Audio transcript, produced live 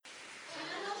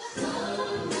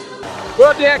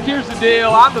Well, Dak, here's the deal.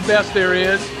 I'm the best there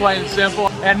is, plain and simple,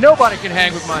 and nobody can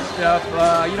hang with my stuff.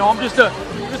 I'm just a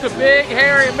big,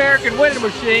 hairy American winning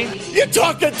machine. You're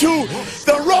talking to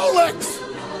the Rolex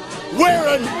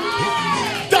wearing,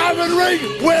 diamond ring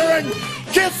wearing,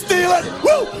 kid stealing,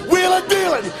 wheeling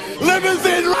dealing,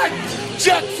 limousine right,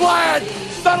 jet flying,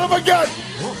 son of a gun.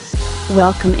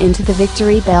 Welcome into the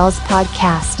Victory Bells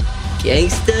podcast.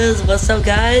 Gangsters, what's up,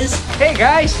 guys? Hey,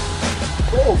 guys.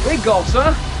 Oh, big gulps,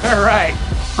 huh? All right.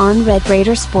 On Red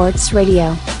Raider Sports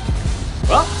Radio.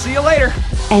 Well, see you later.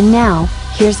 And now,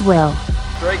 here's Will.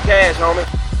 Straight cash, homie.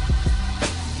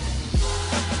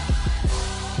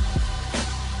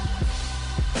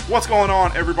 What's going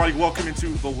on, everybody? Welcome into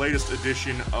the latest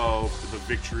edition of the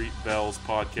Victory Bells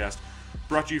podcast,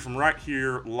 brought to you from right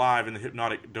here live in the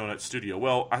Hypnotic Donut studio.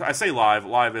 Well, I say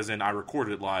live as in I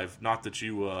recorded it live, not that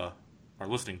you are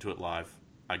listening to it live,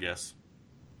 I guess,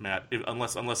 Matt.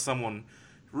 Unless someone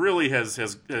really has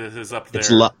up there.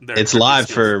 It's live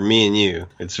for me and you.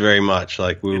 It's very much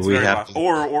like we have to,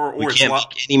 or we can't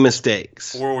make any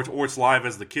mistakes. Or it's live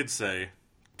as the kids say.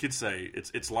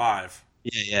 It's live.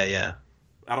 Yeah.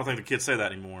 I don't think the kids say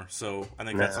that anymore, so I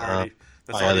think that's already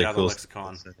out of the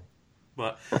lexicon.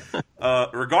 But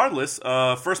regardless,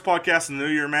 first podcast in the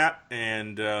new year, Matt,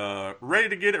 and ready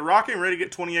to get it rocking, ready to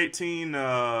get 2018,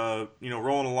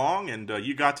 rolling along. And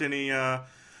you got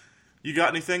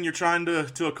anything you're trying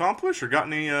to accomplish, or got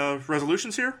any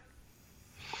resolutions here?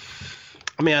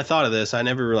 I mean, I thought of this. I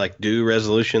never do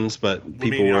resolutions, but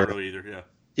people were really either, yeah.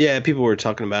 Yeah, people were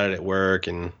talking about it at work,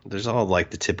 and there's all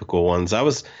the typical ones.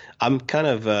 I'm kind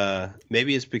of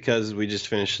maybe it's because we just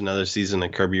finished another season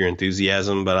of Curb Your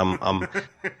Enthusiasm, but I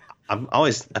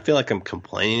feel like I'm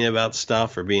complaining about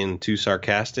stuff or being too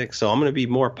sarcastic. So I'm going to be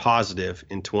more positive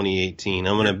in 2018.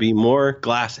 I'm going to be more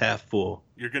glass half full.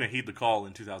 You're going to heed the call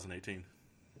in 2018.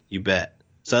 You bet.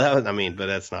 So but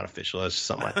that's not official. That's just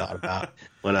something I thought about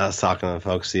when I was talking to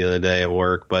folks the other day at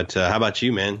work. But how about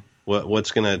you, man?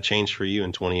 What's going to change for you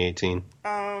in 2018?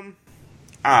 I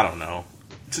don't know.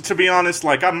 To be honest,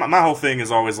 my whole thing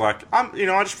is always I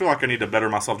just feel like I need to better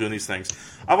myself doing these things.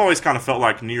 I've always kind of felt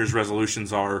like New Year's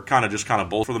resolutions are kind of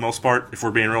bull for the most part, if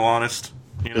we're being real honest.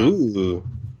 Ooh.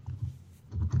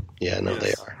 Yeah, no, yes.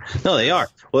 They are. No, they are.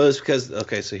 Well, it's because,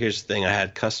 so here's the thing. I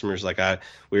had customers,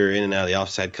 we were in and out of the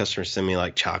office, I had customers send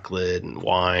me chocolate and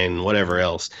wine and whatever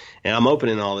else. And I'm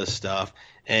opening all this stuff.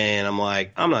 And I'm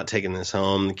like, I'm not taking this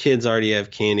home. The kids already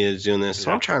have candy that's doing this.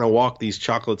 So I'm trying to walk these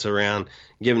chocolates around,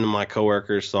 giving them to my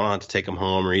coworkers so I don't have to take them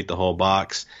home or eat the whole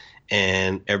box.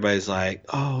 And everybody's like,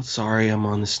 oh, sorry, I'm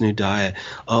on this new diet.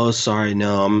 Oh, sorry,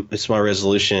 no, it's my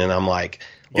resolution. And I'm like,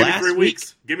 Give me 3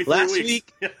 weeks. Last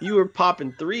week, you were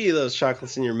popping 3 of those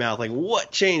chocolates in your mouth.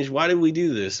 What changed? Why did we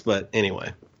do this? But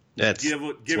anyway.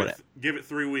 Give it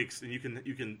 3 weeks, and you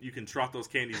can trot those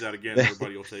candies out again. And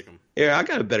everybody will take them. Here, I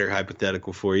got a better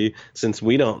hypothetical for you. Since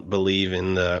we don't believe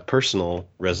in the personal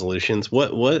resolutions,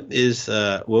 what would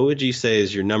you say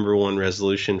is your number one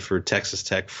resolution for Texas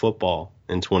Tech football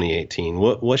in 2018?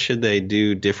 What should they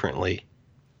do differently?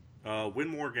 Win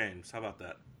more games. How about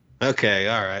that? Okay,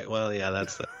 all right. Well, yeah,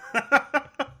 that's the.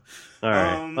 All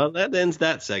right. Well, that ends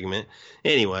that segment.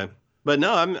 Anyway. But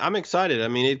no, I'm excited. I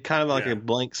mean, it's kind of a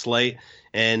blank slate,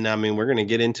 and I mean, we're going to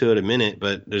get into it in a minute,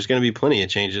 but there's going to be plenty of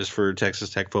changes for Texas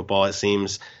Tech football. It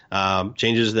seems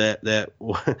changes that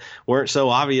weren't so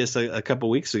obvious a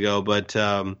couple weeks ago. But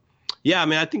I mean,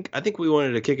 I think we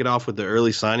wanted to kick it off with the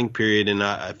early signing period, and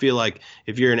I feel like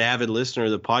if you're an avid listener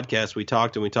of the podcast, we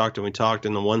talked,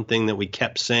 and the one thing that we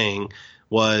kept saying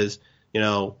was,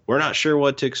 we're not sure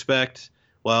what to expect.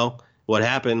 Well, what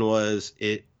happened was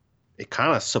it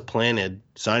kind of supplanted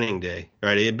signing day,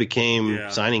 right? It became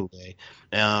signing day.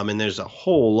 And there's a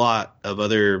whole lot of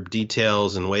other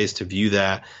details and ways to view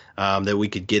that that we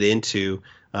could get into.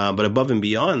 But above and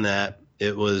beyond that,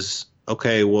 it was,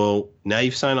 okay, well, now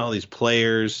you've signed all these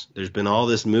players. There's been all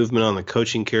this movement on the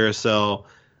coaching carousel.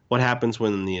 What happens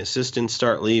when the assistants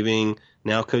start leaving?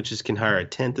 Now coaches can hire a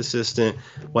 10th assistant.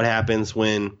 What happens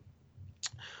when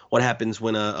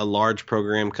a large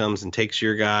program comes and takes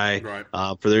your guy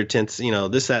for their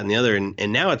 10th, this, that, and the other.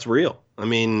 And now it's real. I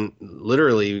mean,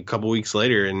 literally a couple weeks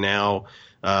later, and now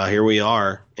here we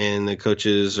are, and the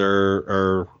coaches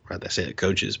are I say the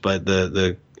coaches, but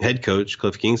the head coach,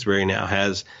 Cliff Kingsbury, now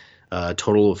has a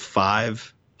total of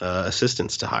 5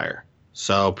 assistants to hire.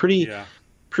 So pretty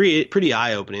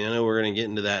eye-opening. I know we're going to get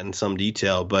into that in some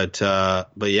detail, but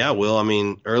yeah, Will, I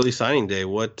mean, early signing day,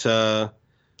 what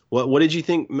did you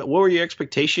think? What were your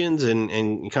expectations, and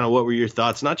kind of what were your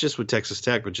thoughts, not just with Texas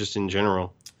Tech, but just in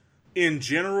general? In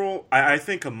general, I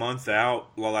think a month out,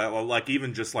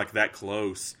 even just that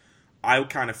close, I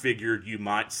kind of figured you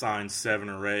might sign 7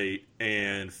 or 8,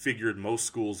 and figured most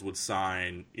schools would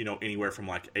sign, anywhere from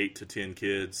like 8 to 10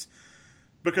 kids.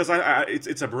 Because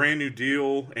it's a brand new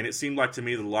deal, and it seemed like to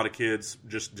me that a lot of kids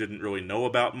just didn't really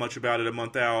know much about it a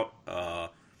month out.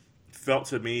 Felt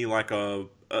to me like a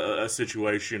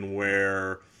situation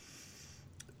where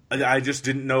I just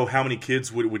didn't know how many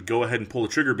kids would go ahead and pull the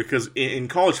trigger, because in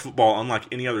college football, unlike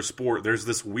any other sport, there's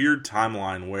this weird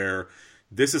timeline where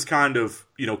this is kind of,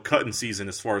 cutting season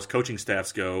as far as coaching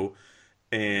staffs go,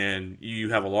 and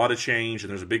you have a lot of change,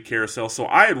 and there's a big carousel. So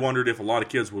I had wondered if a lot of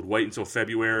kids would wait until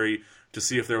February to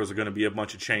see if there was going to be a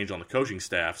bunch of change on the coaching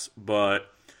staffs. But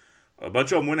a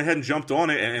bunch of them went ahead and jumped on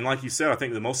it. And like you said, I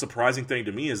think the most surprising thing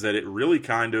to me is that it really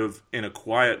kind of, in a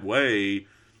quiet way,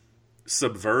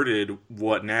 subverted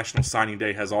what National Signing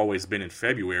Day has always been in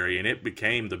February, and it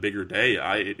became the bigger day.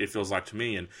 It feels like to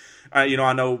me, and I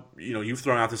know you've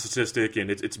thrown out the statistic, and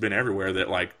it's been everywhere, that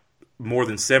like more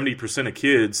than 70% of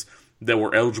kids that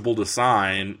were eligible to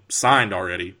signed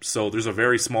already. So there's a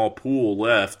very small pool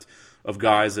left of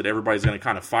guys that everybody's going to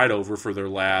kind of fight over for their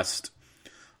last.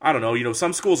 I don't know.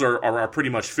 Some schools are pretty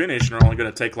much finished and are only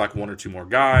going to take like 1 or 2 more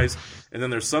guys, and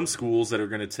then there's some schools that are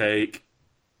going to take,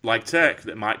 like Tech,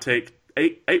 that might take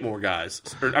eight more guys.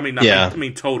 I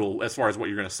mean total as far as what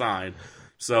you're going to sign.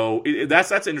 So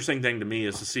that's an interesting thing to me,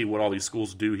 is to see what all these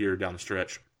schools do here down the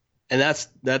stretch. And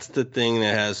that's the thing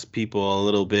that has people a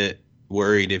little bit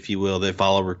worried, if you will. They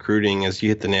follow recruiting, as you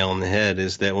hit the nail on the head,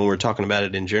 is that when we're talking about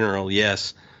it in general,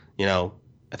 yes,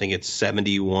 I think it's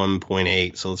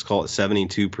 71.8, so let's call it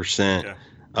 72%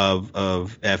 of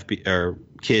FB or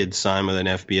kids sign with an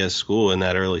FBS school in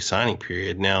that early signing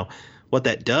period. Now, what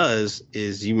that does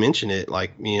is, you mentioned it,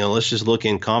 like, let's just look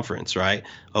in conference, right?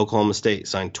 Oklahoma State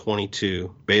signed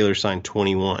 22, Baylor signed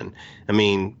 21. I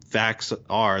mean, facts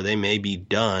are they may be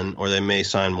done, or they may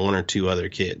sign 1 or 2 other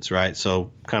kids, right?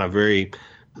 So kind of very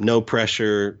no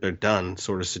pressure, they're done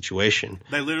sort of situation.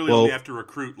 They literally only have to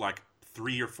recruit like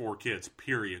 3 or 4 kids,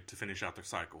 period, to finish out their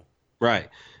cycle. Right.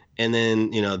 And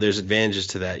then, there's advantages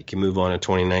to that. You can move on to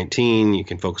 2019. You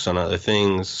can focus on other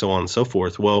things, so on and so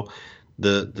forth. Well,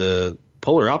 the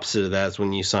polar opposite of that is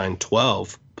when you sign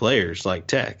 12 players like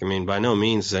Tech. I mean, by no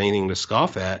means is anything to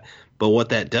scoff at, but what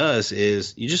that does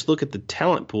is you just look at the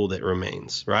talent pool that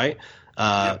remains, right?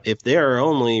 If there are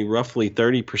only roughly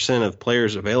 30% of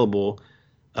players available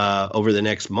over the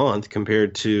next month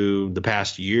compared to the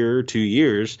past year or 2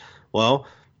 years, well,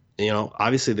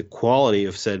 obviously the quality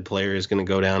of said player is going to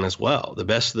go down as well. The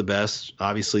best of the best,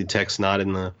 obviously Tech's not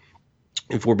in the,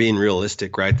 if we're being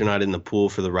realistic, right, they're not in the pool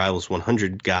for the Rivals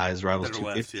 100 guys, Rivals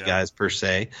 250 guys per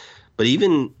se. But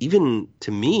even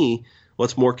to me,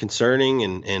 what's more concerning,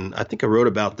 and I think I wrote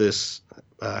about this,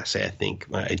 I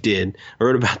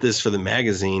wrote about this for the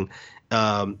magazine,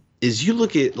 is you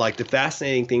look at, like, the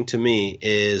fascinating thing to me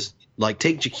is, like,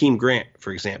 take Jakeem Grant,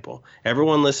 for example.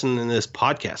 Everyone listening to this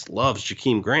podcast loves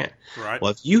Jakeem Grant. Right.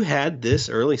 Well, if you had this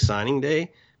early signing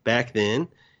day back then,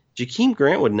 Jakeem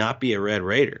Grant would not be a Red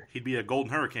Raider. He'd be a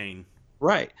Golden Hurricane.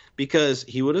 Right, because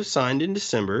he would have signed in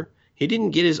December. He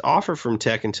didn't get his offer from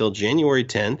Tech until January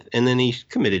 10th, and then he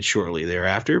committed shortly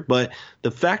thereafter. But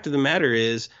the fact of the matter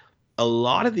is, a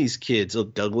lot of these kids,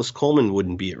 Douglas Coleman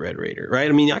wouldn't be a Red Raider, right?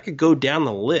 I mean, I could go down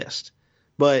the list,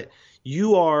 but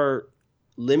you are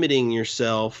limiting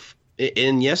yourself.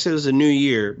 And yes, it was a new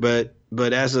year, but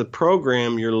as a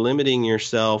program, you're limiting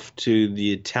yourself to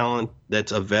the talent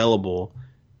that's available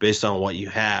based on what you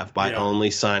have by only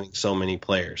signing so many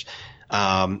players.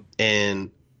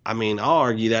 And I mean, I'll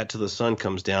argue that till the sun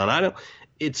comes down.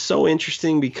 It's so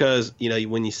interesting because,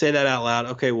 when you say that out loud,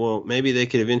 okay, well, maybe they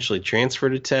could eventually transfer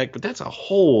to Tech, but that's a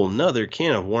whole nother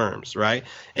can of worms, right?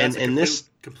 That's this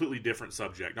completely different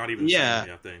subject, not even the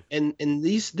same thing. And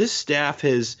this staff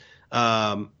has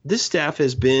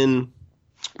been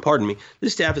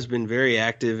very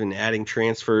active in adding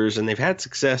transfers, and they've had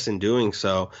success in doing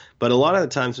so. But a lot of the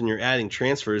times when you're adding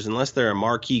transfers, unless they're a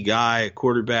marquee guy, a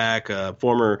quarterback, a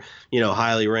former,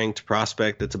 highly ranked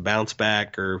prospect that's a bounce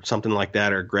back or something like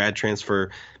that, or a grad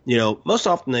transfer, most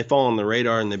often they fall on the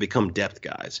radar and they become depth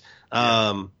guys.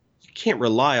 You can't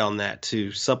rely on that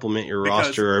to supplement your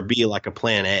roster or be like a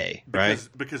plan A, right?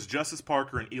 Because Justice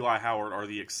Parker and Eli Howard are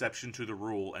the exception to the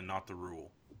rule and not the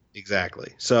rule.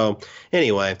 Exactly. So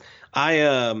anyway, I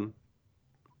don't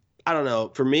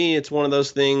know. For me, it's one of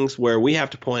those things where we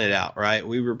have to point it out, right?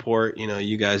 We report,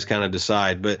 you guys kind of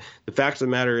decide. But the fact of the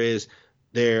matter is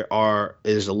there's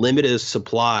a limited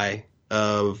supply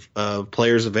of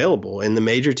players available. And the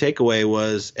major takeaway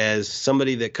was, as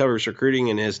somebody that covers recruiting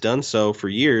and has done so for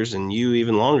years, and you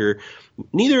even longer,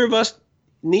 neither of us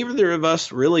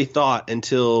really thought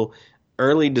until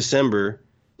early December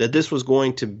that this was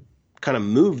going to kind of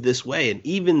move this way. And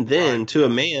even then, to a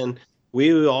man,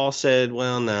 we all said,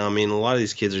 well, no, I mean, a lot of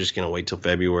these kids are just going to wait till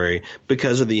February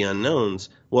because of the unknowns.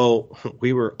 Well,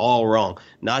 we were all wrong.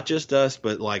 Not just us,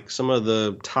 but like some of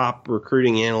the top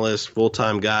recruiting analysts,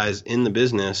 full-time guys in the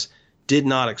business did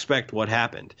not expect what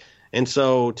happened. And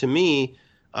so to me,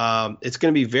 it's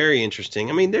going to be very interesting.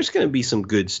 I mean, there's going to be some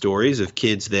good stories of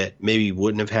kids that maybe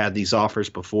wouldn't have had these offers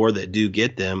before that do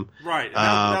get them. Right. And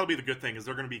that'll be the good thing, is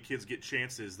they're going to be kids get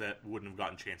chances that wouldn't have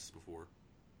gotten chances before.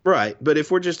 Right. But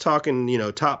if we're just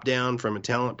talking, top down from a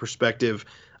talent perspective,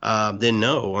 then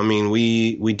no. I mean,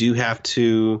 we do have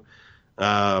to,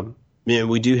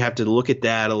 we do have to look at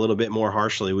that a little bit more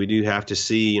harshly. We do have to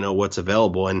see, what's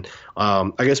available. And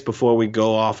I guess before we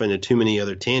go off into too many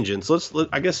other tangents, let's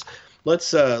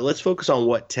focus on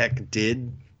what Tech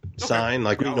did sign,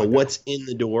 what's in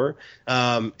the door.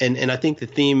 And I think the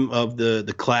theme of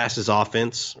the class is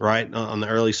offense, right, on the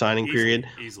early signing period.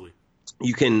 Easily.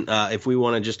 You can, if we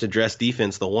want to just address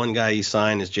defense, the one guy he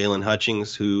signed is Jalen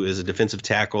Hutchings, who is a defensive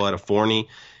tackle out of Forney.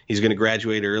 He's going to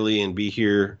graduate early and be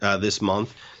here this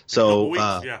month. So,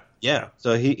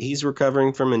 so he's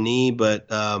recovering from a knee, but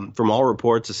from all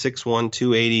reports, a 6'1",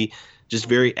 280, just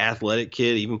very athletic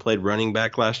kid. Even played running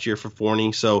back last year for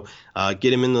Forney. So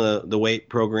get him in the weight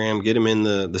program, get him in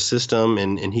the system,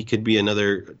 and he could be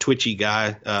another twitchy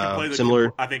guy.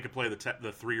 Similar. I think could play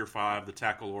the 3 or 5, the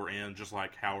tackle or end, just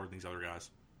like Howard and these other guys.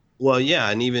 Well, yeah,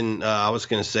 and even I was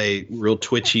going to say real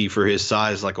twitchy for his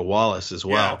size, like a Wallace as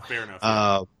well. Yeah, fair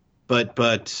enough.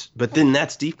 But then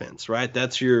that's defense, right?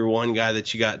 That's your one guy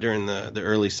that you got during the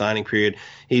early signing period.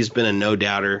 He's been a no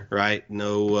doubter, right?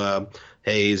 No,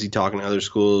 hey, is he talking to other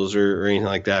schools or anything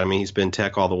like that? I mean, he's been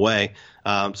Tech all the way.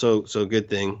 So good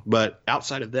thing. But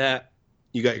outside of that,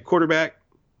 you got your quarterback,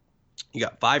 you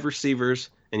got 5 receivers,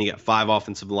 and you got 5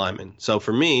 offensive linemen. So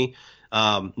for me,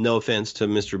 no offense to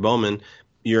Mr. Bowman,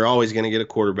 you're always going to get a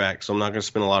quarterback, so I'm not going to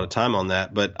spend a lot of time on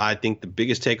that. But I think the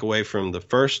biggest takeaway from the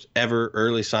first ever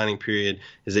early signing period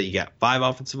is that you got 5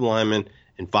 offensive linemen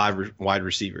and 5 wide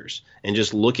receivers. And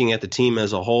just looking at the team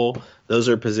as a whole, those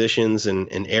are positions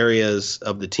and areas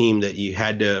of the team that you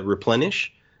had to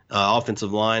replenish.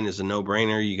 Offensive line is a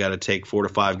no-brainer. You got to take 4 to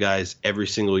 5 guys every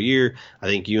single year. I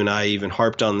think you and I even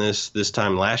harped on this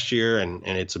time last year, and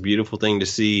it's a beautiful thing to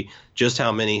see just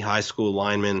how many high school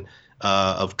linemen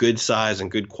of good size and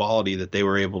good quality that they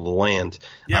were able to land.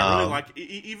 Yeah, I really like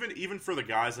even for the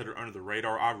guys that are under the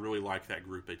radar. I really like that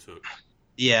group they took.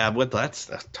 Yeah, but let's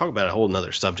talk about a whole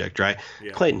nother subject, right?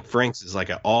 Yeah. Clayton Franks is like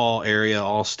an all-area,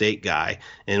 all-state guy,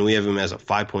 and we have him as a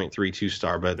 5.32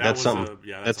 star. But that's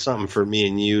something for me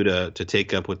and you to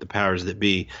take up with the powers that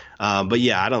be. But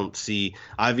yeah, I don't see.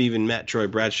 I've even met Troy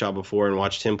Bradshaw before and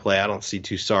watched him play. I don't see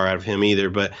 2-star out of him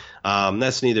either. But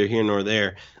that's neither here nor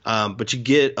there. But you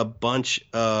get a bunch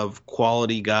of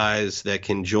quality guys that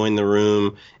can join the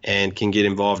room and can get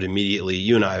involved immediately.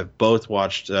 You and I have both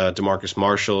watched DeMarcus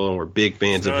Marshall, and we're big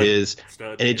fans of his.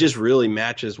 And it just really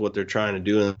matches what they're trying to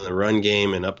do in the run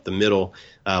game and up the middle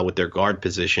with their guard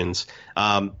positions.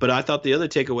 But I thought the other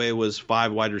takeaway was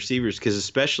 5 wide receivers, because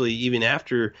especially even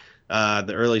after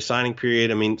the early signing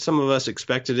period, I mean, some of us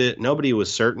expected it. Nobody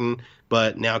was certain.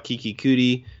 But now Kiki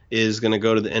Kuti is going to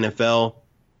go to the NFL.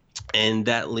 And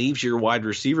that leaves your wide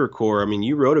receiver core. I mean,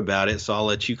 you wrote about it, so I'll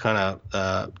let you kind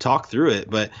of talk through it.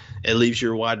 But it leaves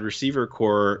your wide receiver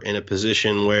core in a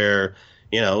position where,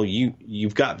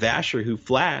 you've got Vasher who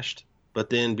flashed, but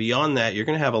then beyond that, you're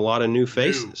going to have a lot of new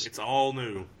faces. It's all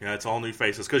new. Yeah, it's all new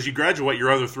faces, because you graduate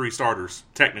your other 3 starters,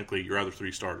 technically your other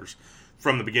 3 starters,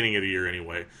 from the beginning of the year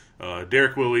anyway.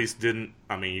 Derek Willis you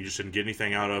just didn't get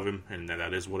anything out of him, and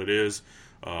that is what it is.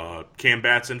 Cam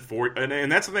Batson, and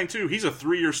that's the thing too. He's a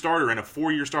 3-year starter and a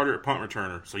 4-year starter at punt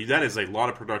returner, so that is a lot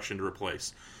of production to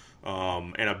replace,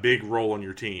 and a big role on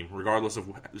your team, regardless of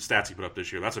the stats he put up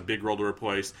this year. That's a big role to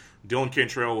replace. Dylan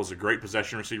Cantrell was a great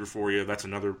possession receiver for you. That's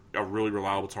a really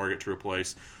reliable target to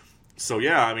replace. So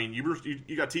yeah, I mean,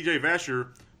 you got T.J. Vasher,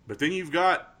 but then you've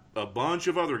got a bunch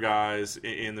of other guys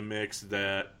in the mix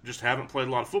that just haven't played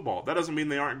a lot of football. That doesn't mean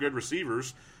they aren't good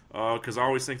receivers, because I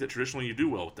always think that traditionally you do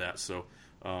well with that. So.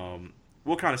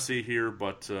 We'll kind of see here,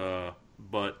 but yeah,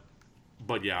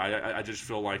 I just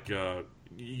feel like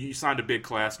you signed a big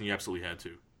class and you absolutely had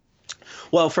to.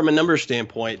 Well, from a numbers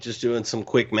standpoint, just doing some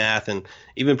quick math and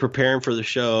even preparing for the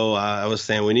show, I was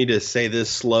saying we need to say this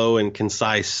slow and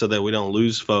concise so that we don't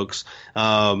lose folks.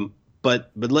 But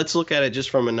let's look at it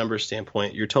just from a numbers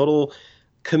standpoint. Your total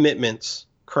commitments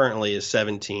currently is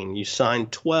 17. You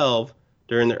signed 12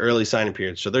 during the early signing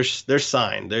period. So they're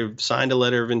signed. They've signed a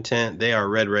letter of intent. They are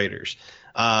Red Raiders.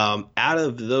 Out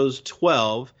of those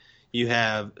 12, You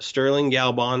have Sterling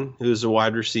Galbon, who's a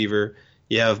wide receiver.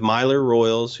 You have Myler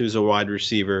Royals, who's a wide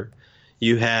receiver.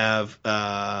 You have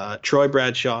Troy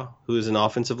Bradshaw, who is an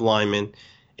offensive lineman.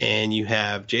 And you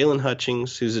have Jalen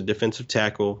Hutchings, who's a defensive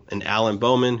tackle, and Alan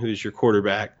Bowman, who's your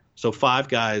quarterback. So 5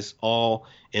 guys all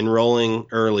enrolling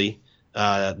early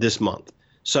this month.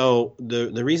 So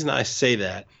the reason I say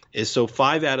that is so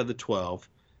 5 out of the 12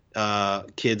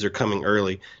 kids are coming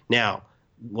early. Now,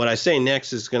 what I say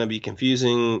next is going to be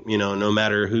confusing, no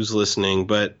matter who's listening.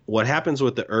 But what happens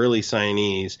with the early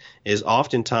signees is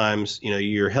oftentimes,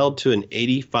 you're held to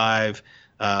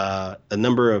a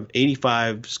number of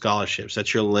 85 scholarships.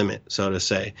 That's your limit, so to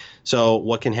say. So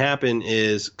what can happen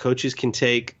is coaches can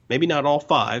take maybe not all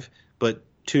 5, but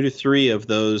 2 to 3 of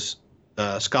those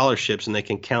scholarships, and they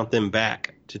can count them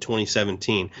back to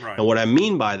 2017. Right. And what I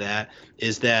mean by that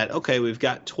is that, okay, we've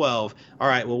got 12. All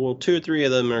right, well, 2 or 3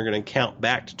 of them are going to count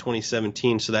back to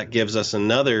 2017, so that gives us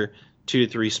another 2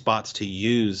 to 3 spots to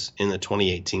use in the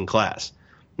 2018 class.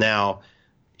 Now,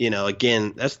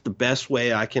 again, that's the best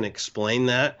way I can explain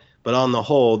that. But on the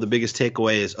whole, the biggest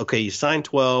takeaway is, okay, you signed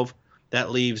 12.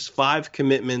 That leaves 5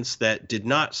 commitments that did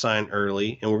not sign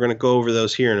early, and we're going to go over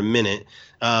those here in a minute.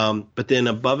 But then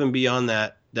above and beyond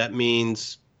that, that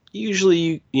means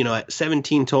usually, at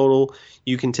 17 total,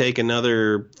 you can take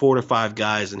another 4 to 5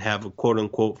 guys and have a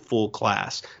quote-unquote full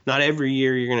class. Not every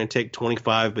year you're going to take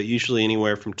 25, but usually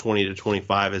anywhere from 20 to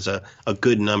 25 is a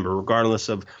good number, regardless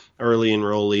of early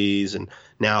enrollees and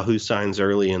now who signs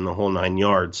early in the whole 9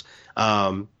 yards.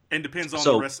 And depends on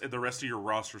the rest of your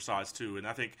roster size, too. And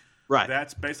I think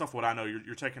that's based off what I know.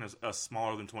 You're taking a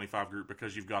smaller than 25 group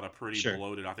because you've got a pretty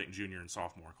bloated, I think, junior and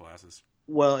sophomore classes.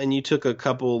 Well, and you took a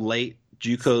couple late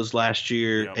JUCOs last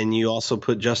year, and you also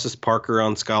put Justice Parker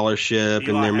on scholarship, Eli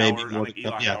and there Howard, may be more.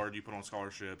 Eli Howard you put on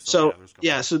scholarship. So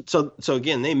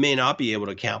again, they may not be able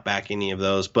to count back any of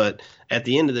those, but at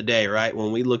the end of the day, right,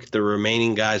 when we look at the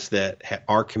remaining guys that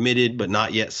are committed but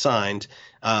not yet signed,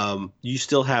 you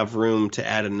still have room to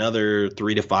add another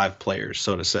 3 to 5 players,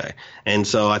 so to say. And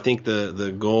so I think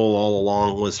the goal all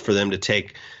along was for them to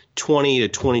take 20 to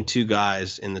 22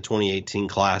 guys in the 2018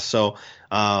 class. So,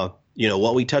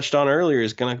 what we touched on earlier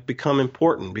is going to become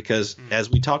important because as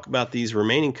we talk about these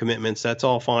remaining commitments, that's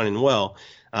all fine and well.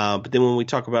 But then when we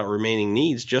talk about remaining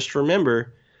needs, just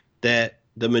remember that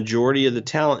the majority of the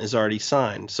talent is already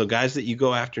signed. So guys that you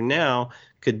go after now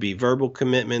could be verbal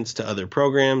commitments to other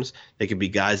programs. They could be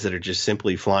guys that are just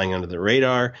simply flying under the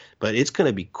radar, but it's going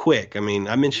to be quick. I mean,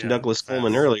 I mentioned Douglas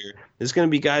Coleman earlier. There's going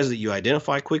to be guys that you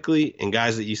identify quickly and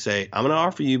guys that you say, I'm going to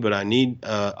offer you, but I need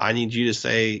you to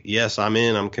say, yes, I'm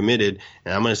in, I'm committed,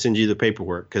 and I'm going to send you the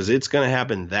paperwork because it's going to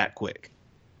happen that quick.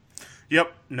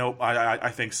 Yep. No, I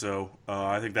think so.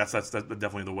 I think that's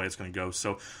definitely the way it's going to go.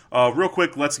 So real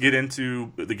quick, let's get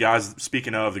into the guys.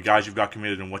 Speaking of the guys you've got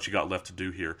committed and what you got left to do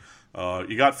here.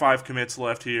 You got 5 commits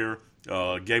left here.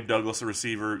 Gabe Douglas, a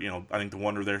receiver. I think the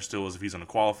wonder there still is if he's going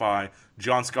to qualify.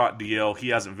 John Scott DL, he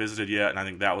hasn't visited yet, and I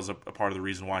think that was a part of the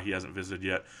reason why he hasn't visited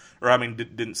yet.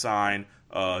 Didn't sign.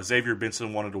 Xavier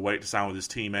Benson wanted to wait to sign with his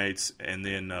teammates, and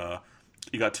then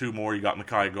you got 2 more. You got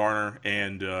Mekhi Garner,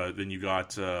 and then you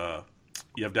got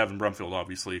you have Devin Brumfield,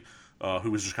 obviously,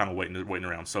 who was just kind of waiting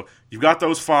around. So you've got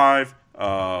those 5. We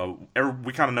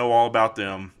kind of know all about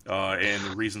them and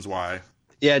the reasons why.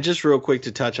 Yeah, just real quick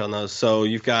to touch on those. So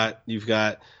you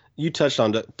touched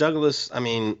on Douglas. I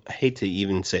mean, I hate to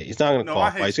even say he's not going to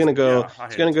qualify. He's going to go.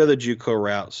 He's going to go the JUCO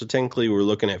route. So technically, we're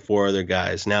looking at 4 other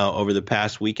guys now. Over the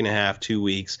past week and a half, 2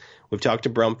 weeks, we've talked to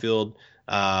Brumfield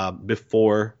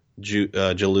before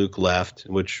Jaluk left,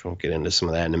 which we'll get into some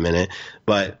of that in a minute.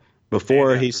 But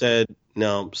before he said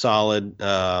no, solid.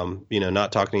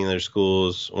 Not talking to any other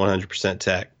schools, 100%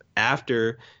 Tech.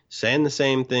 After saying the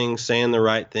same things, saying the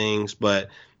right things, but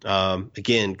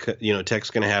again, Tech's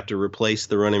going to have to replace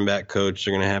the running back coach.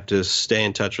 They're going to have to stay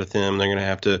in touch with him. They're going to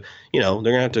have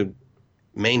to,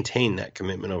 maintain that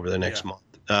commitment over the next month.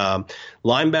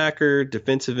 Linebacker,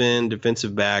 defensive end,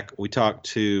 defensive back. We talked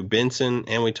to Benson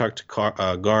and we talked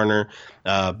to Garner.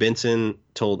 Benson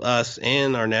told us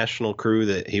and our national crew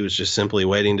that he was just simply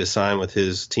waiting to sign with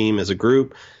his team as a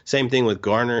group. Same thing with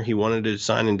Garner. He wanted to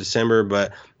sign in December,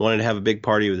 but wanted to have a big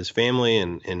party with his family,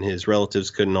 and his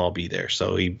relatives couldn't all be there.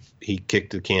 So he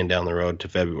kicked the can down the road to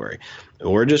February.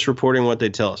 We're just reporting what they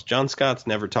tell us. John Scott's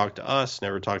never talked to us,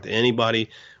 never talked to anybody.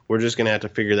 We're just going to have to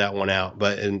figure that one out.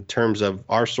 But in terms of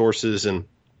our sources and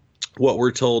what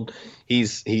we're told,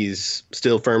 he's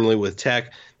still firmly with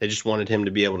Tech. They just wanted him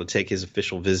to be able to take his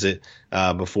official visit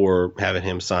before having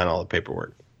him sign all the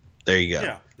paperwork. There you go.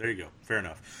 Yeah, there you go. Fair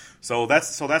enough. So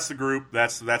that's the group.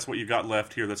 That's what you got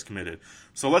left here that's committed.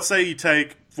 So let's say you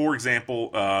take, for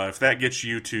example, if that gets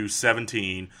you to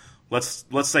 17, let's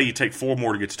say you take 4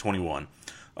 more to get to 21.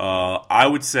 I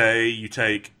would say you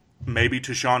take maybe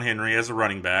Tashawn Henry as a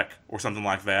running back or something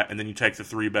like that, and then you take the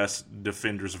 3 best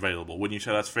defenders available. Wouldn't you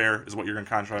say that's fair? Is what you're going to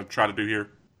kind of try to do here?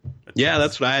 Yeah,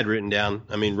 that's what I had written down.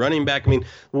 I mean, running back, I mean,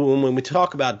 when we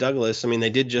talk about Douglas, I mean,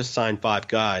 they did just sign 5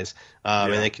 guys,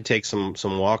 and they can take some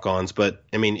walk-ons. But,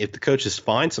 I mean, if the coaches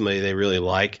find somebody they really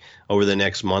like over the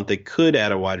next month, they could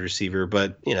add a wide receiver.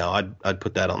 But, you know, I'd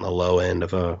put that on the low end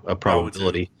of a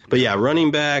probability. But, yeah, running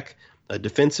back, a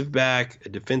defensive back, a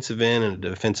defensive end, and a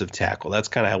defensive tackle. That's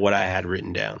kind of what I had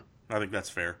written down. I think that's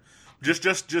fair. Just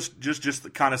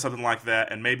kind of something like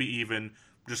that, and maybe even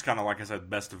just kind of like I said,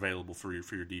 best available for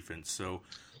your defense. So,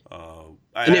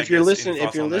 and if you're listening,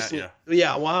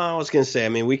 yeah. Well, I was going to say, I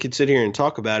mean, we could sit here and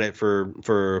talk about it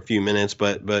for a few minutes,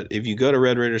 but if you go to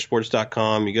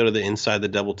RedRaidersports.com, you go to the Inside the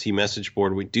Double T message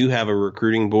board. We do have a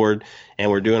recruiting board,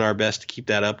 and we're doing our best to keep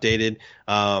that updated.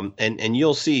 And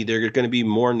you'll see there are going to be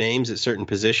more names at certain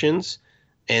positions.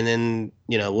 And then,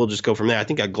 you know, we'll just go from there. I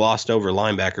think I glossed over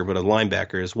linebacker, but a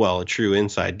linebacker as well, a true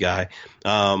inside guy.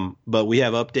 But we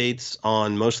have updates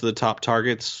on most of the top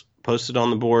targets posted on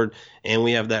the board, and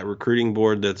we have that recruiting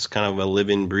board that's kind of a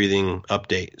living, breathing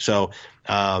update. So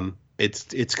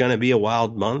it's going to be a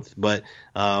wild month. But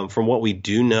from what we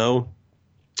do know,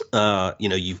 you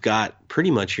know, you've got pretty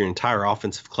much your entire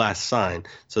offensive class signed.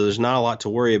 So there's not a lot to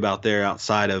worry about there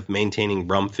outside of maintaining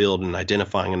Brumfield and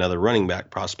identifying another running back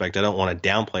prospect. I don't want to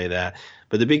downplay that.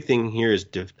 But the big thing here is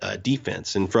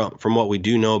defense. And from what we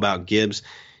do know about Gibbs,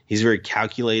 he's very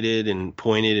calculated and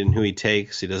pointed in who he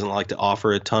takes. He doesn't like to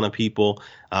offer a ton of people.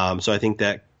 So I think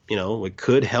that, you know, it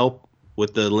could help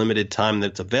with the limited time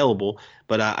that's available,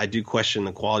 but I do question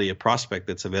the quality of prospect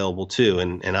that's available too.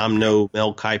 And I'm no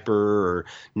Mel Kiper or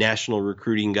national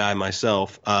recruiting guy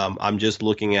myself. I'm just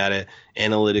looking at it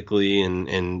analytically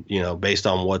and you know, based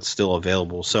on what's still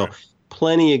available. So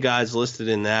plenty of guys listed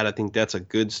in that. I think that's a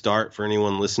good start for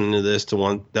anyone listening to this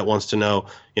that wants to know,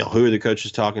 you know, who are the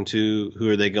coaches talking to, who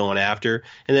are they going after,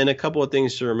 and then a couple of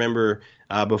things to remember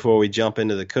before we jump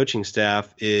into the coaching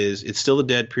staff is it's still a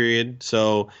dead period.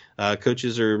 So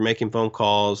coaches are making phone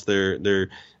calls, they're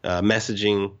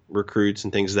messaging recruits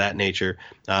and things of that nature,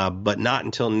 but not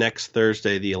until next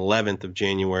Thursday, the 11th of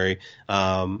January,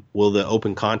 will the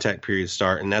open contact period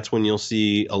start, and that's when you'll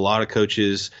see a lot of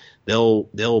coaches.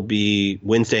 They'll be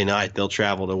Wednesday night. They'll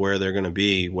travel to where they're going to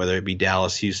be, whether it be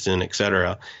Dallas, Houston,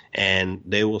 etc. And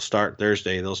they will start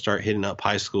Thursday. They'll start hitting up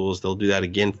high schools. They'll do that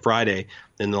again Friday.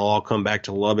 Then they'll all come back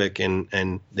to Lubbock,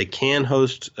 and they can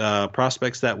host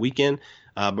prospects that weekend.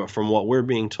 But from what we're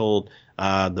being told,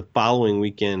 the following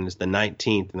weekend is the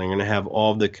 19th, and they're going to have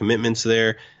all of the commitments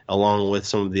there, along with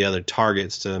some of the other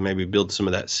targets to maybe build some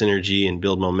of that synergy and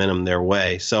build momentum their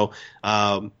way. So,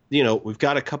 you know, we've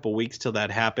got a couple weeks till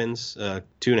that happens,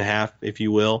 2.5, if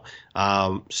you will.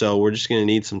 So we're just going to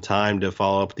need some time to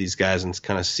follow up with these guys and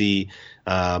kind of see,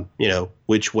 you know,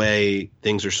 which way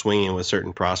things are swinging with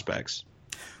certain prospects.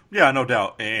 Yeah, no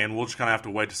doubt. And we'll just kind of have to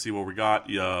wait to see what we got.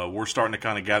 We're starting to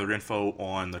kind of gather info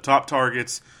on the top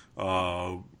targets,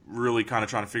 really kind of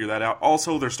trying to figure that out.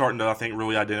 Also, they're starting to, I think,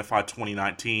 really identify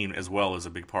 2019 as well as a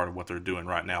big part of what they're doing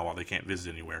right now while they can't visit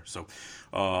anywhere. So,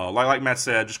 like Matt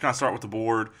said, just kind of start with the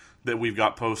board that we've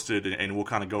got posted, and we'll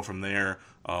kind of go from there.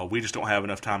 We just don't have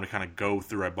enough time to kind of go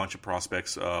through a bunch of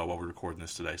prospects while we're recording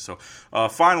this today. So,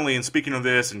 finally, and speaking of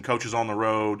this and coaches on the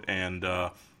road, and,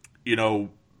 you know,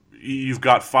 you've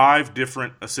got 5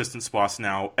 different assistant spots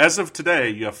now. As of today,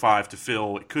 you have 5 to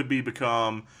fill. It could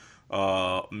become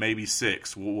maybe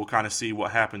 6. We'll kind of see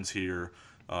what happens here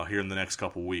in the next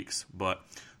couple weeks. But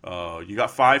you got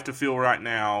 5 to fill right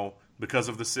now because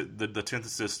of the 10th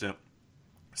assistant.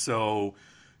 So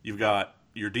you've got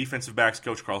your defensive backs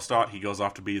coach, Carl Stott. He goes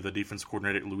off to be the defensive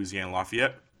coordinator at Louisiana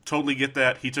Lafayette. Totally get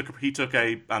that. He took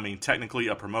technically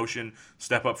a promotion,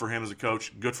 step up for him as a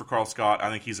coach. Good for Carl Scott. I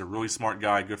think he's a really smart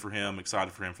guy. Good for him.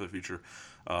 Excited for him for the future.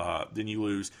 Then you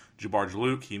lose Jabbar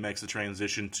Jalouk. He makes the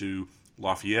transition to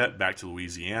Lafayette, back to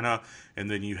Louisiana, and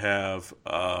then you have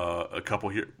a couple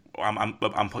here. I'm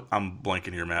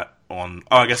blanking here, Matt.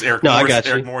 I guess Eric Morris.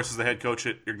 Eric Morris is the head coach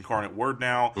at Incarnate Word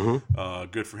now.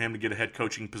 Mm-hmm. Good for him to get a head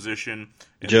coaching position.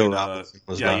 And Joe Robinson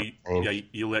was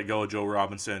you let go of Joe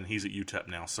Robinson. He's at UTEP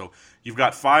now. So you've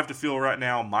got 5 to fill right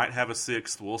now. Might have a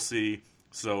 6th. We'll see.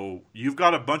 So you've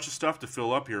got a bunch of stuff to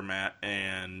fill up here, Matt.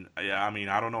 And yeah, I mean,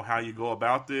 I don't know how you go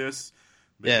about this.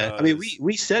 Yeah, I mean,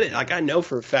 we said it. Like, I know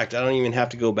for a fact. I don't even have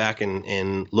to go back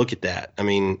and look at that. I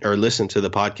mean, or listen to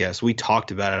the podcast. We talked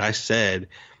about it. I said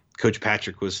Coach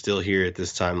Patrick was still here at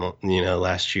this time,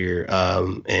 last year,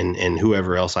 and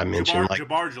whoever else I mentioned.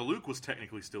 Jabbar Jalouk was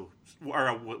technically still,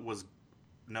 or was,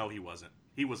 no, he wasn't.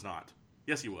 He was not.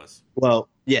 Yes, he was. Well,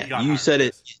 yeah, you said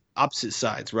it opposite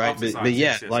sides, right? But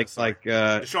yeah,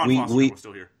 Deshaun Foster was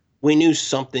still here. We knew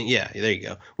something. Yeah, there you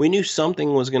go. We knew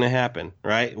something was going to happen,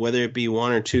 right? Whether it be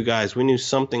one or two guys, we knew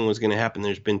something was going to happen.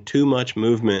 There's been too much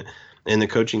movement in the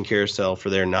coaching carousel for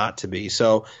there not to be.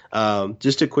 So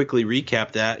just to quickly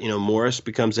recap that, Morris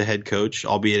becomes a head coach,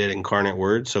 albeit at Incarnate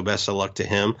Word, so best of luck to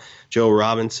him. Joe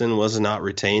Robinson was not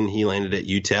retained. He landed at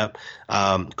UTEP.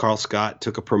 Carl Scott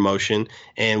took a promotion.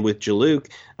 And with Jalouk,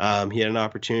 he had an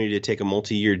opportunity to take a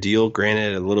multi-year deal,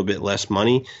 granted a little bit less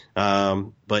money,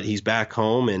 but he's back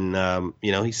home and,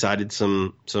 he cited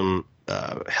some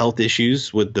health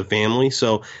issues with the family.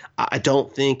 So I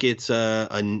don't think it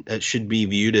should be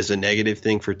viewed as a negative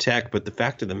thing for Tech. But the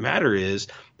fact of the matter is,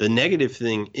 the negative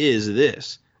thing is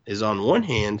on one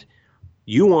hand,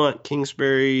 you want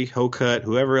Kingsbury, Hokut,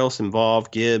 whoever else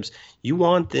involved, Gibbs, you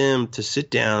want them to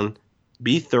sit down,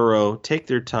 be thorough, take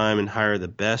their time, and hire the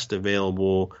best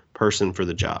available person for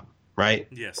the job, right?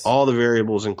 Yes. All the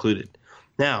variables included.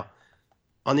 Now,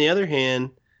 on the other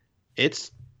hand,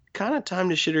 it's kind of time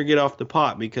to shit or get off the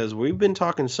pot, because we've been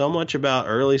talking so much about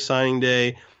early signing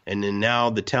day and then now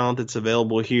the talent that's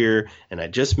available here. And I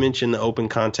just mentioned the open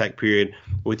contact period.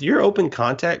 With your open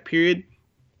contact period,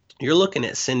 you're looking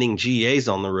at sending GAs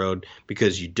on the road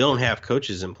because you don't have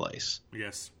coaches in place.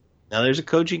 Yes. Now there's a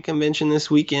coaching convention this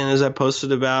weekend, as I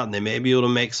posted about, and they may be able to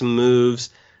make some moves,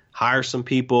 hire some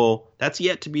people. That's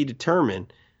yet to be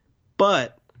determined.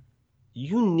 But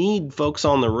you need folks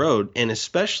on the road, and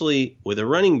especially with a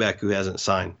running back who hasn't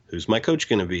signed. Who's my coach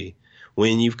going to be?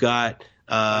 When you've got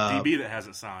a DB that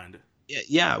hasn't signed.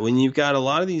 Yeah, when you've got a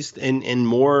lot of these and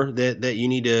more that you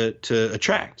need to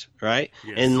attract, right?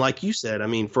 Yes. And like you said, I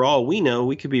mean, for all we know,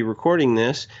 we could be recording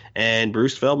this, and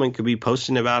Bruce Feldman could be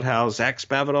posting about how Zach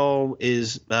Spavital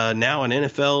is now an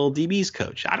NFL DB's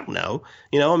coach. I don't know.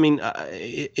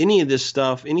 Any of this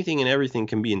stuff, anything and everything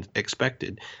can be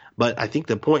expected. But I think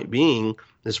the point being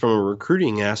is, from a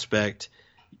recruiting aspect,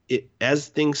 as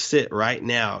things sit right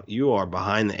now, you are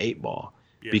behind the eight ball.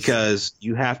 Yes. Because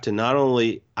you have to not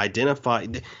only identify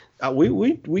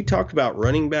we talked about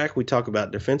running back, we talked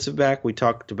about defensive back, we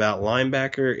talked about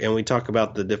linebacker, and we talked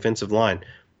about the defensive line.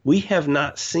 We have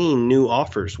not seen new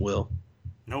offers, Will.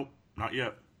 Nope, not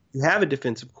yet. You have a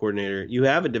defensive coordinator. You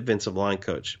have a defensive line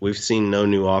coach. We've seen no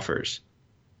new offers.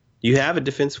 You have a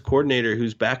defensive coordinator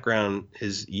whose background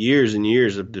is years and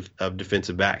years of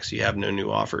defensive backs. You have no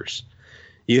new offers.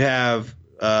 You have,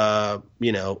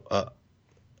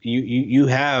 you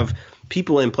have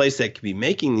people in place that could be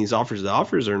making these offers. The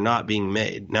offers are not being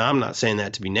made. Now, I'm not saying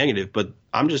that to be negative, but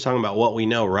I'm just talking about what we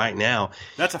know right now.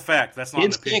 That's a fact. That's not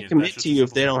an opinion. Kids can't commit to you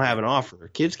if they don't have an offer.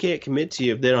 Kids can't commit to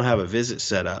you if they don't have a visit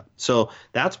set up. So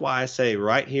that's why I say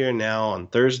right here now on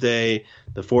Thursday,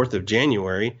 the 4th of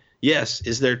January, yes,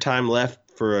 is there time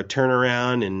left for a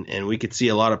turnaround and we could see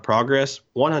a lot of progress?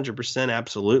 100%,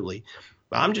 absolutely.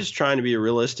 But I'm just trying to be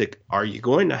realistic. Are you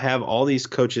going to have all these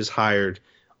coaches hired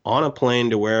on a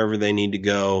plane to wherever they need to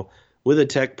go with a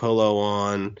Tech polo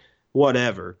on,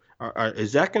 whatever?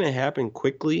 Is that going to happen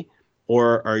quickly,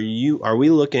 or are we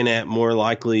looking at more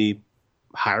likely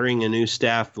hiring a new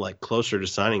staff like closer to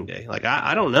signing day? Like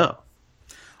I don't know.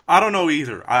 I don't know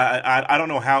either. I don't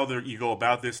know how you go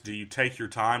about this. Do you take your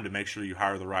time to make sure you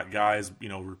hire the right guys?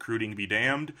 Recruiting be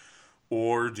damned.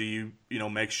 Or do you,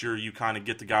 make sure you kind of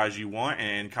get the guys you want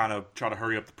and kind of try to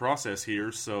hurry up the process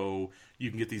here so you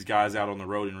can get these guys out on the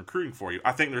road and recruiting for you?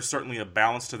 I think there's certainly a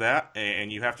balance to that, and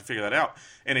you have to figure that out.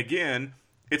 And again,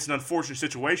 it's an unfortunate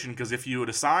situation because if you had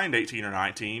assigned 18 or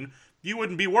 19, you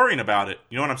wouldn't be worrying about it.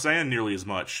 You know what I'm saying? Nearly as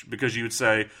much, because you would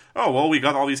say, "Oh, well, we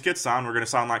got all these kids signed. We're going to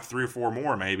sign like 3 or 4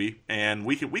 more, maybe, and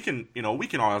we can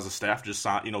all as a staff just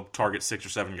sign, target 6 or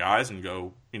 7 guys and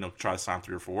go, try to sign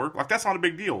 3 or 4. Like that's not a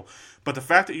big deal. But the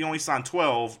fact that you only signed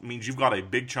 12 means you've got a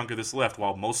big chunk of this left,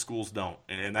 while most schools don't,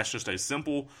 and that's just a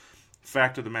simple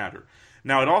fact of the matter.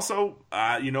 Now, it also,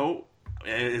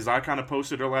 as I kind of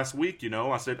posted last week,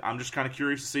 I said, I'm just kind of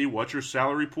curious to see what your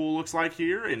salary pool looks like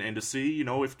here and to see,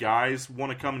 if guys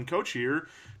want to come and coach here,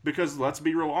 because let's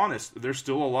be real honest, there's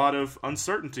still a lot of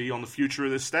uncertainty on the future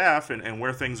of this staff and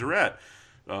where things are at.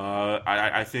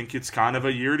 I think it's kind of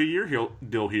a year-to-year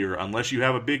deal here. Unless you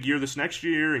have a big year this next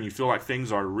year and you feel like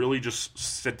things are really just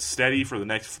steady for the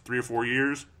next 3 or 4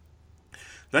 years,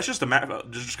 That's just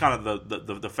just kind of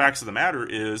the facts of the matter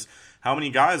is how many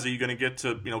guys are you going to get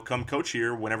to come coach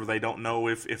here whenever they don't know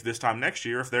if this time next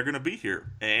year if they're going to be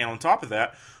here. And on top of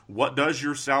that, what does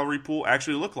your salary pool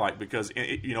actually look like? Because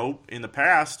in the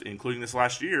past, including this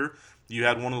last year, you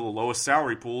had one of the lowest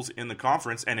salary pools in the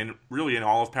conference and in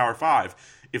all of Power 5.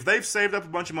 If they've saved up a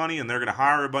bunch of money and they're going to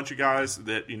hire a bunch of guys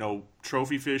that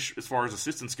trophy fish as far as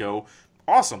assistants go,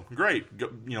 awesome, great,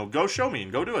 go show me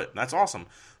and go do it. That's awesome.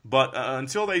 But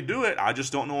until they do it, I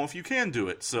just don't know if you can do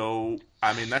it. So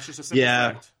that's just a simple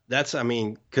fact. That's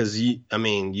because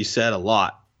you said a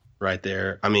lot right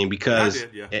there. Because I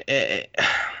did, yeah.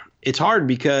 It's hard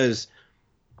because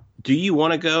do you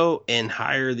want to go and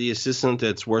hire the assistant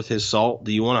that's worth his salt?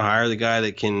 Do you want to hire the guy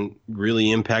that can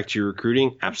really impact your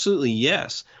recruiting? Absolutely,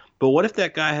 yes. But what if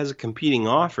that guy has a competing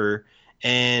offer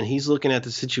and he's looking at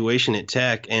the situation at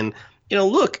Tech and,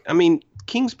 look,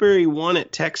 Kingsbury won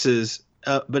at Texas,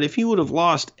 but if he would have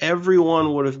lost,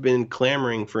 everyone would have been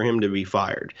clamoring for him to be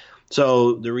fired.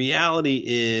 So the reality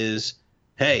is,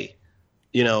 hey,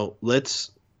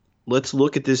 let's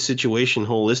look at this situation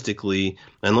holistically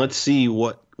and let's see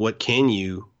what can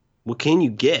you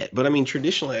get. But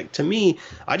traditionally, to me,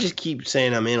 I just keep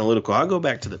saying I'm analytical. I'll go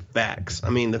back to the facts.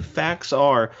 The facts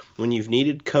are when you've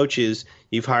needed coaches,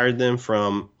 you've hired them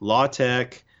from La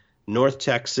Tech, North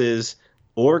Texas,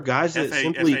 or guys that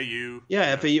simply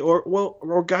FAU,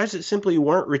 or guys that simply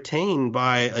weren't retained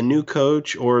by a new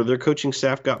coach or their coaching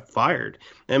staff got fired.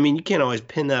 You can't always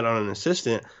pin that on an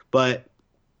assistant, but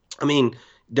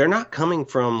they're not coming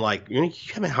from you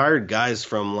haven't hired guys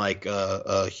from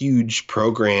a huge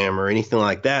program or anything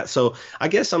like that. So I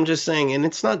guess I'm just saying, and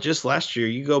it's not just last year.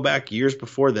 You go back years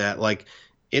before that,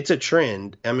 it's a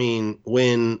trend.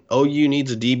 When OU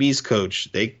needs a DB's coach,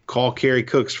 they call Kerry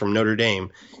Cooks from Notre Dame.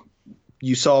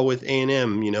 You saw with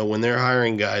A&M, when they're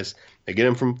hiring guys, they get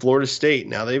them from Florida State.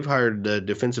 Now they've hired the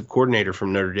defensive coordinator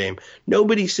from Notre Dame.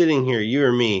 Nobody sitting here, you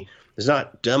or me, is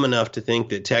not dumb enough to think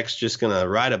that Tech's just going to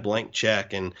write a blank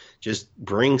check and just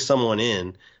bring someone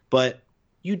in. But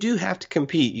you do have to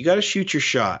compete. You got to shoot your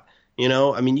shot. You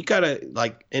got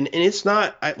to and it's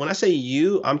not when I say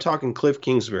you, I'm talking Cliff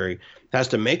Kingsbury has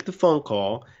to make the phone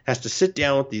call, has to sit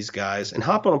down with these guys and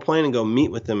hop on a plane and go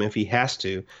meet with them if he has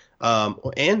to.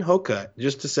 And Hoka,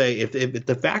 just to say, if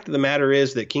the fact of the matter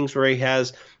is that Kingsbury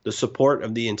has the support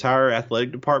of the entire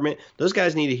athletic department, those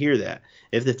guys need to hear that.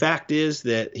 If the fact is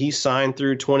that he's signed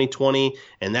through 2020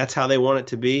 and that's how they want it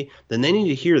to be, then they need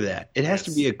to hear that. It has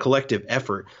to be a collective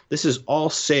effort. This is all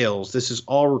sales. This is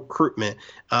all recruitment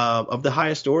of the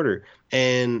highest order.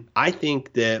 And I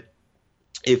think that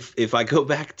if I go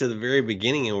back to the very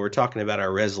beginning and we're talking about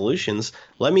our resolutions,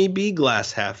 let me be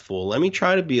glass half full. Let me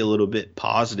try to be a little bit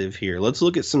positive here. Let's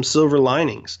look at some silver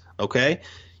linings, okay?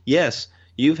 Yes,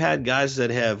 you've had guys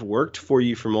that have worked for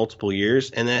you for multiple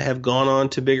years and that have gone on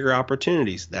to bigger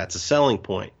opportunities. That's a selling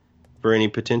point for any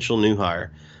potential new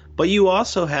hire. But you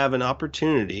also have an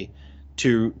opportunity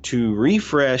to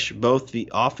refresh both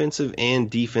the offensive and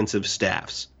defensive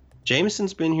staffs.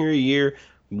 Jameson's been here a year.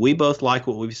 We both like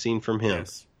what we've seen from him.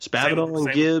 Yes. Spavital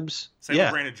and Gibbs. Same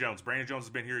with Brandon Jones. Brandon Jones has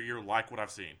been here a year, like what I've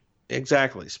seen.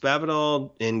 Exactly.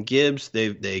 Spavital and Gibbs,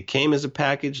 they came as a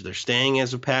package. They're staying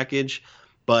as a package,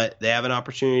 but they have an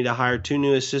opportunity to hire 2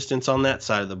 new assistants on that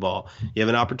side of the ball. You have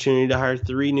an opportunity to hire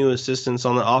 3 new assistants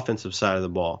on the offensive side of the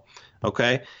ball.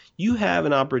 Okay? You have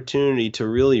an opportunity to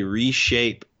really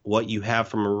reshape what you have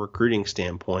from a recruiting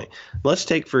standpoint. Let's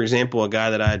take, for example, a guy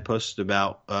that I had posted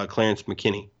about, Clarence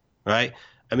McKinney, right?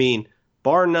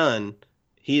 Bar none,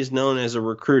 he is known as a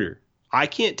recruiter. I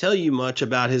can't tell you much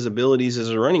about his abilities as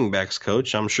a running backs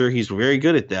coach. I'm sure he's very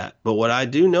good at that. But what I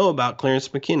do know about Clarence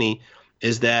McKinney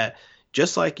is that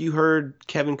just like you heard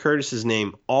Kevin Curtis's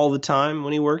name all the time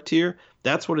when he worked here,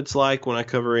 that's what it's like when I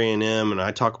cover A&M and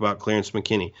I talk about Clarence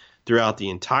McKinney throughout the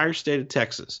entire state of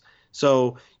Texas.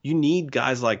 So you need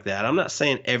guys like that. I'm not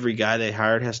saying every guy they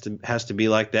hired has to be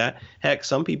like that. Heck,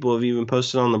 some people have even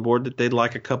posted on the board that they'd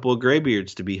like a couple of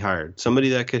graybeards to be hired. Somebody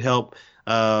that could help,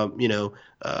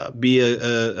 be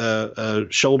a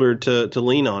shoulder to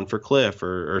lean on for Cliff,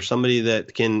 or somebody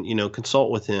that can,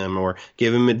 consult with him or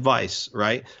give him advice,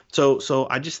 right? So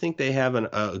I just think they have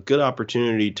a good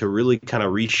opportunity to really kind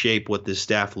of reshape what this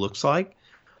staff looks like.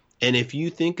 And if you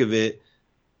think of it,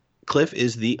 Cliff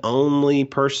is the only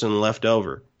person left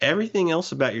over. Everything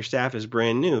else about your staff is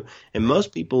brand new. And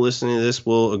most people listening to this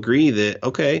will agree that,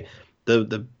 okay,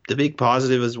 the big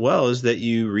positive as well is that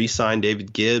you re-signed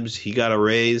David Gibbs. He got a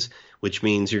raise, which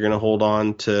means you're going to hold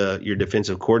on to your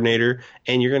defensive coordinator,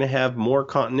 and you're going to have more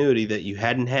continuity that you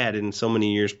hadn't had in so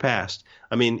many years past.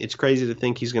 It's crazy to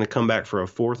think he's going to come back for a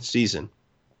 4th season.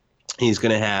 He's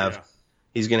going to have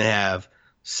He's going to have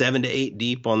 7 to 8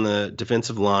 deep on the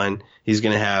defensive line. He's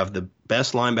going to have the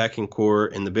best linebacking core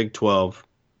in the Big 12,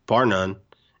 bar none.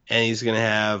 And he's going to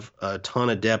have a ton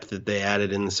of depth that they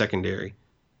added in the secondary.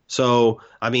 So,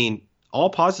 I mean, all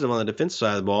positive on the defensive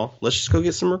side of the ball. Let's just go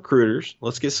get some recruiters.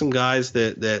 Let's get some guys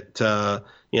that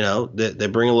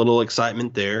bring a little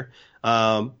excitement there.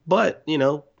 But,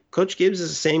 Coach Gibbs is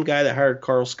the same guy that hired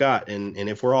Carl Scott, and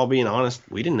if we're all being honest,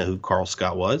 we didn't know who Carl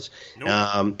Scott was.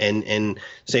 Nope. And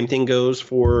same thing goes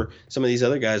for some of these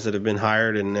other guys that have been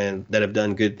hired and that have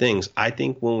done good things. I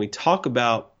think when we talk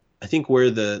about, where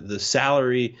the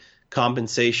salary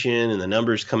compensation and the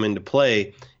numbers come into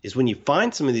play is when you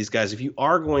find some of these guys. If you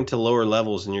are going to lower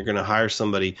levels and you're going to hire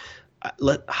somebody,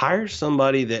 hire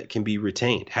somebody that can be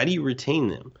retained. How do you retain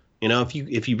them?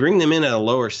 If you bring them in at a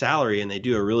lower salary and they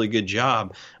do a really good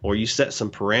job, or you set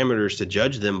some parameters to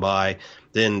judge them by,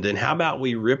 then how about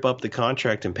we rip up the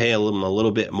contract and pay them a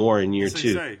little bit more in year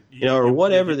two, or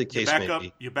whatever the case may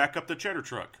be. You back up the cheddar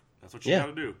truck. That's what you got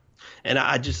to do. And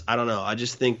I don't know. I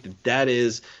just think that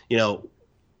is,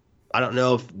 I don't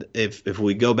know if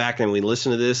we go back and we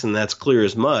listen to this and that's clear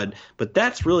as mud, but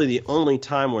that's really the only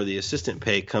time where the assistant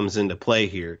pay comes into play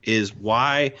here is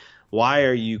why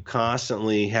are you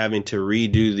constantly having to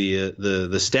redo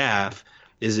the staff?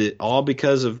 Is it all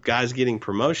because of guys getting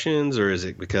promotions, or is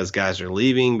it because guys are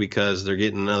leaving because they're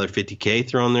getting another $50K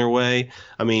thrown their way?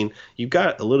 I mean, you've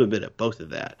got a little bit of both of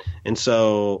that. And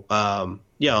so,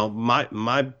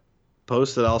 my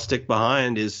post that I'll stick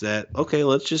behind is that, okay,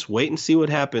 let's just wait and see what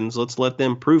happens. Let's let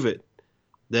them prove it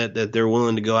that they're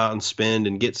willing to go out and spend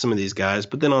and get some of these guys.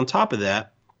 But then on top of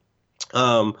that,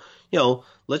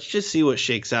 let's just see what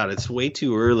shakes out. It's way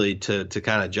too early to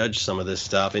kind of judge some of this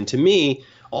stuff. And to me,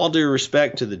 all due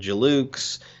respect to the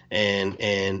Jalukes and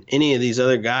any of these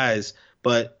other guys,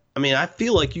 but I mean, I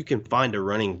feel like you can find a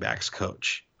running backs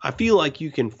coach. I feel like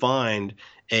you can find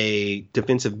a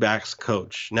defensive backs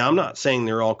coach. Now, I'm not saying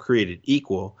they're all created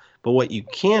equal, but what you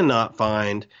cannot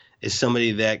find is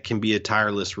somebody that can be a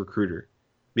tireless recruiter,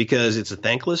 because it's a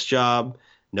thankless job.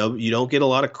 No, you don't get a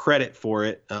lot of credit for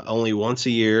it, only once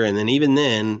a year. And then even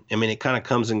then, I mean, it kind of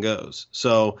comes and goes.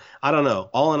 So I don't know.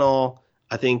 All in all,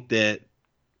 I think that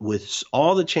with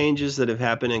all the changes that have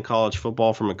happened in college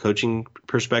football from a coaching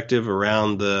perspective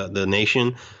around the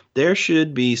nation, there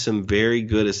should be some very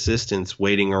good assistants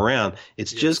waiting around.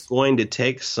 It's just going to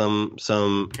take some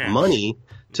money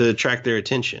to attract their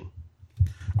attention.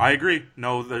 I agree.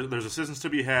 No, there's assistance to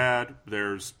be had.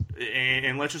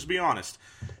 And let's just be honest.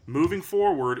 Moving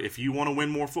forward, if you want to win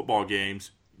more football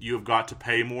games, you have got to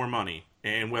pay more money.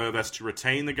 And whether that's to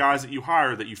retain the guys that you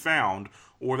hire that you found,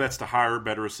 or that's to hire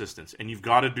better assistants. And you've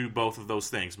got to do both of those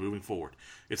things moving forward.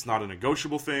 It's not a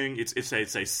negotiable thing. It's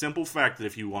a simple fact that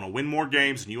if you want to win more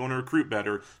games and you want to recruit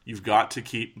better, you've got to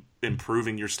keep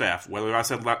improving your staff. Whether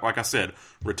like I said,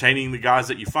 retaining the guys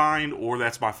that you find, or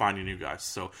that's by finding new guys.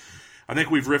 So I think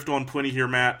we've riffed on plenty here,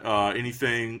 Matt.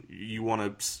 Anything you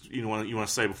want to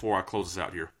say before I close this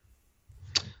out here?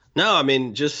 No, I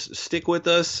mean, just stick with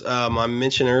us. I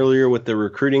mentioned earlier with the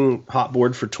recruiting hot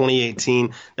board for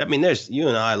 2018. I mean, you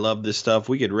and I love this stuff.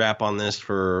 We could rap on this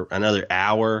for another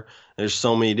hour. There's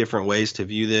so many different ways to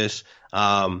view this.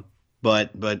 But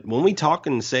when we talk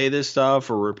and say this stuff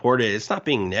or report it, it's not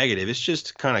being negative. It's just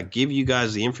to kind of give you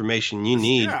guys the information you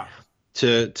need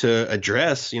to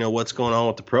address, what's going on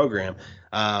with the program.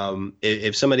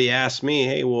 If somebody asks me,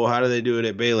 hey, well, how do they do it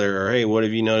at Baylor? Or, hey, what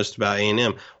have you noticed about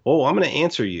A&M? Well, I'm going to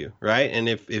answer you, right? And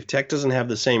if Tech doesn't have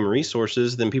the same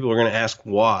resources, then people are going to ask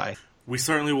why. We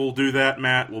certainly will do that,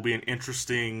 Matt. Will be an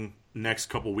interesting next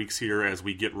couple weeks here as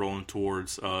we get rolling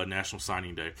towards National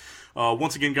Signing Day.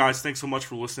 Once again, guys, thanks so much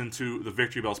for listening to the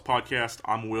Victory Bells podcast.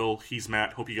 I'm Will. He's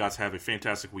Matt. Hope you guys have a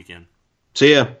fantastic weekend. See ya.